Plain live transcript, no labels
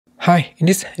Hi, in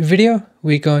this video,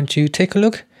 we're going to take a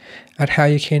look at how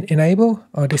you can enable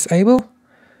or disable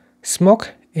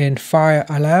smoke and fire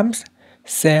alarms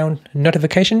sound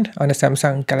notification on the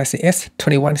Samsung Galaxy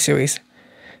S21 series.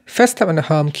 First, tap on the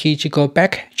home key to go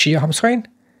back to your home screen.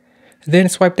 Then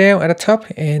swipe down at the top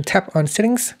and tap on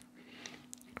settings.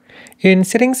 In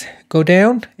settings, go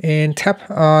down and tap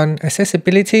on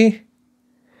accessibility.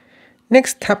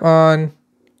 Next, tap on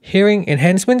hearing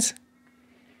enhancements.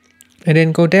 And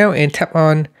then go down and tap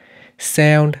on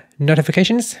sound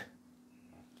notifications.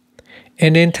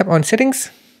 And then tap on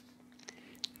settings.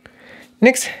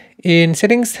 Next, in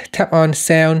settings, tap on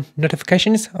sound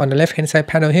notifications on the left hand side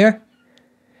panel here.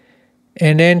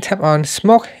 And then tap on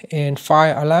smoke and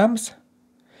fire alarms.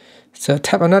 So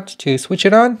tap on that to switch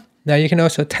it on. Now you can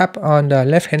also tap on the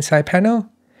left hand side panel.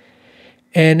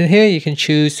 And in here you can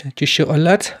choose to show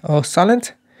alert or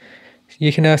silent.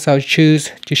 You can also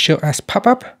choose to show as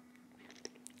pop-up.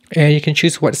 And you can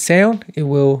choose what sound it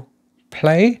will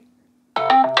play.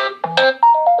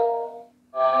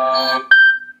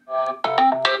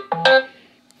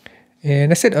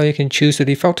 And that's it, or you can choose the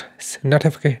default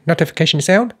notification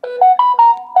sound.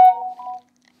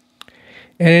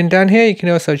 And then down here you can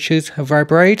also choose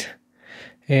vibrate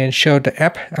and show the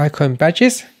app icon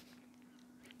badges.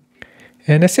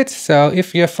 And that's it. So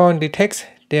if your phone detects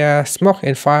there are smoke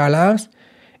and fire alarms,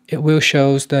 it will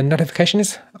show the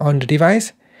notifications on the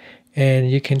device.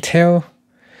 And you can tell,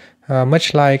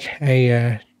 much like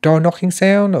a door knocking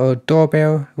sound or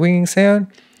doorbell ringing sound,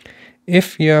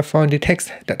 if your phone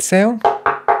detects that sound,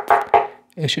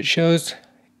 it should show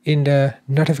in the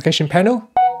notification panel.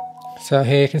 So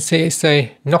here you can see it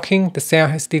say knocking, the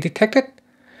sound has been detected.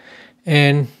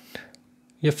 And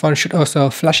your phone should also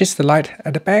flashes the light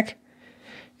at the back.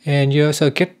 And you also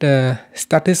get the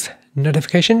status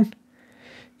notification.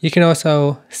 You can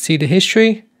also see the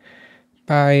history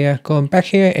by going back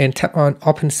here and tap on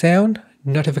open sound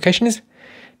notifications.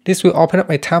 This will open up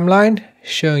a timeline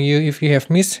showing you if you have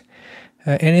missed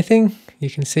anything. You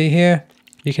can see here,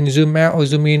 you can zoom out or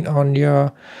zoom in on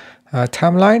your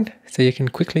timeline so you can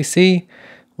quickly see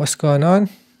what's going on.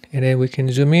 And then we can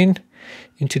zoom in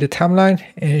into the timeline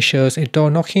and it shows a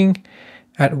door knocking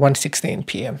at 1:16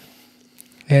 p.m.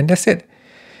 And that's it.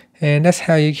 And that's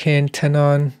how you can turn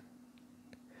on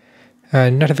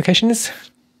notifications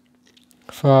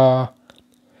for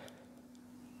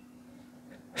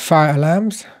fire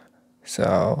alarms.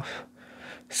 So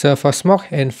for smoke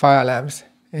and fire alarms.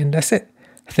 And that's it.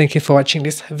 Thank you for watching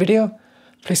this video.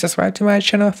 Please subscribe to my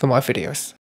channel for more videos.